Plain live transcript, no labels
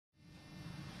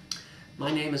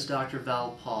My name is Dr.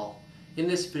 Val Paul. In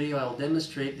this video I will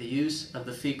demonstrate the use of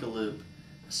the Fecaloop,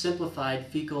 a simplified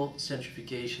fecal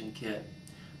centrifugation kit.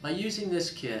 By using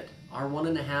this kit, our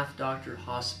 1.5 doctor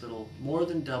hospital more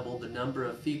than doubled the number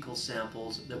of fecal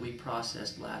samples that we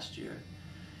processed last year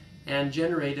and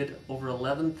generated over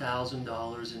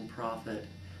 $11,000 in profit.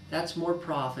 That's more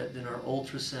profit than our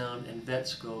ultrasound and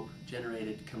VetScope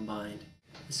generated combined.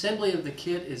 Assembly of the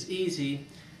kit is easy.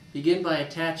 Begin by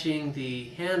attaching the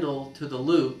handle to the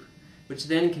loop, which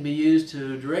then can be used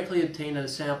to directly obtain a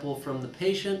sample from the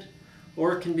patient,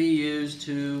 or it can be used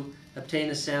to obtain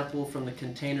a sample from the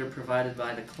container provided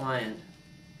by the client.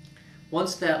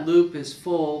 Once that loop is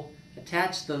full,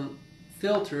 attach the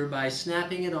filter by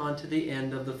snapping it onto the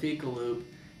end of the Fecaloop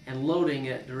and loading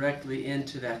it directly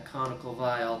into that conical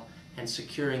vial and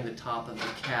securing the top of the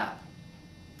cap.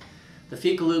 The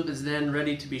Fecaloop is then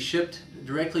ready to be shipped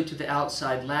directly to the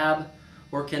outside lab,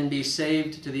 or can be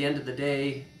saved to the end of the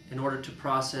day in order to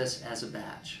process as a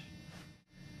batch.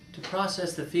 To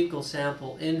process the fecal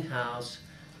sample in-house,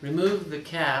 remove the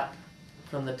cap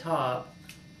from the top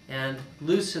and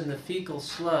loosen the fecal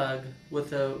slug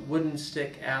with a wooden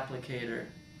stick applicator.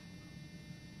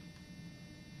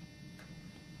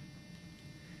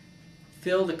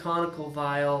 Fill the conical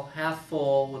vial half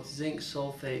full with zinc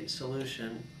sulfate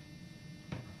solution.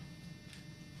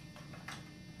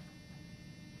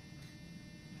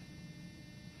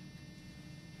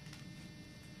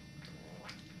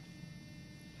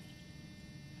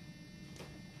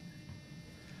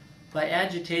 By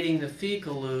agitating the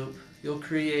Fecaloop, you'll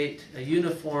create a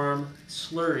uniform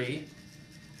slurry.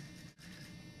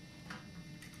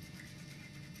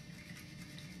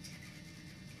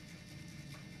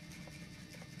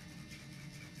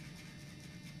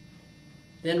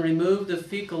 Then remove the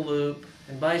Fecaloop,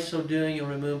 and by so doing you'll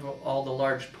remove all the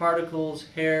large particles,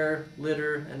 hair,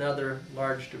 litter, and other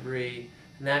large debris,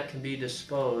 and that can be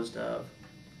disposed of.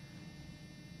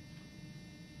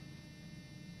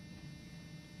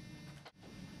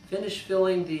 Finish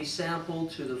filling the sample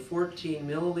to the 14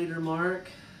 milliliter mark,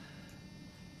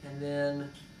 and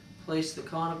then place the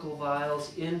conical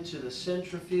vials into the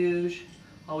centrifuge.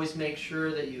 Always make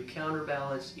sure that you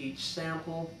counterbalance each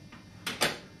sample.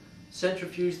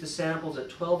 Centrifuge the samples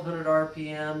at 1200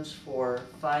 RPMs for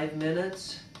 5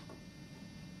 minutes.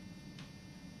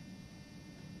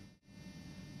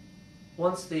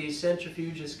 Once the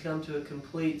centrifuge has come to a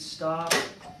complete stop,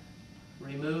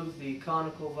 remove the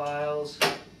conical vials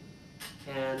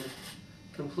and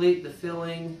complete the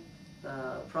filling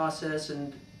process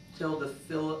until the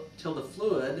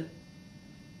fluid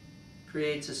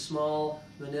creates a small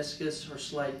meniscus or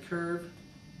slight curve.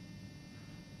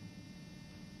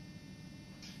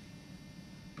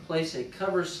 Place a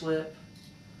cover slip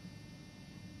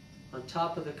on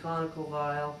top of the conical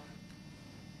vial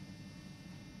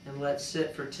and let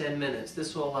sit for 10 minutes.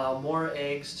 This will allow more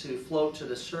eggs to float to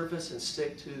the surface and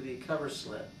stick to the cover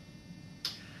slip.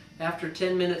 After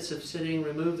 10 minutes of sitting,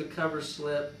 remove the cover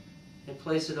slip and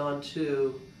place it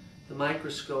onto the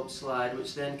microscope slide,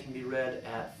 which then can be read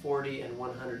at 40 and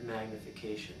 100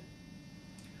 magnification.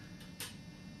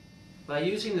 By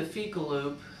using the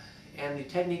Fecaloop and the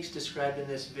techniques described in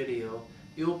this video,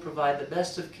 you will provide the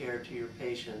best of care to your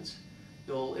patients.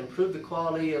 You'll improve the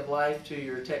quality of life to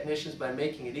your technicians by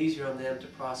making it easier on them to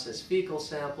process fecal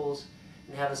samples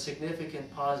and have a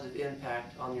significant positive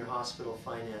impact on your hospital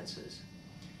finances.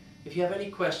 If you have any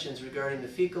questions regarding the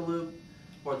Fecaloop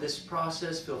or this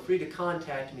process, feel free to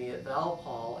contact me at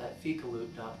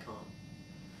valpaul@fecaloop.com.